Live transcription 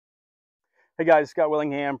Hey guys, Scott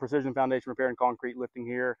Willingham, Precision Foundation Repair and Concrete Lifting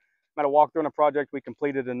here. I'm at a walkthrough on a project we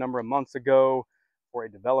completed a number of months ago for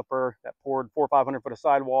a developer that poured 400 or 500 foot of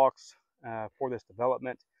sidewalks for this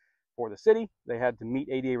development for the city. They had to meet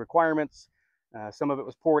ADA requirements. Some of it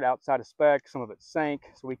was poured outside of spec, some of it sank.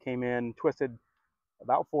 So we came in, twisted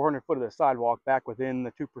about 400 foot of the sidewalk back within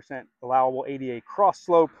the 2% allowable ADA cross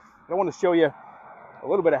slope. I want to show you a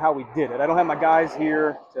little bit of how we did it. I don't have my guys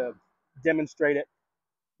here to demonstrate it,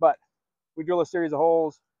 but we drill a series of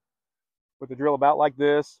holes with a drill about like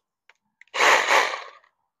this.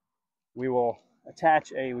 We will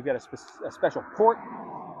attach we've got a special port,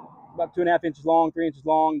 about 2.5 inches long, 3 inches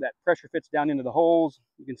long, that pressure fits down into the holes.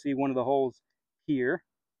 You can see one of the holes here.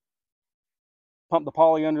 Pump the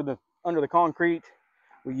poly under the concrete.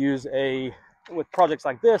 We use with projects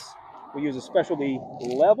like this, we use a specialty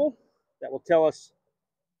level that will tell us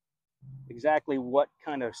exactly what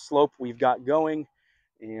kind of slope we've got going.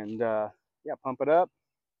 And yeah, pump it up,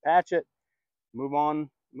 patch it, move on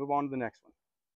to the next one.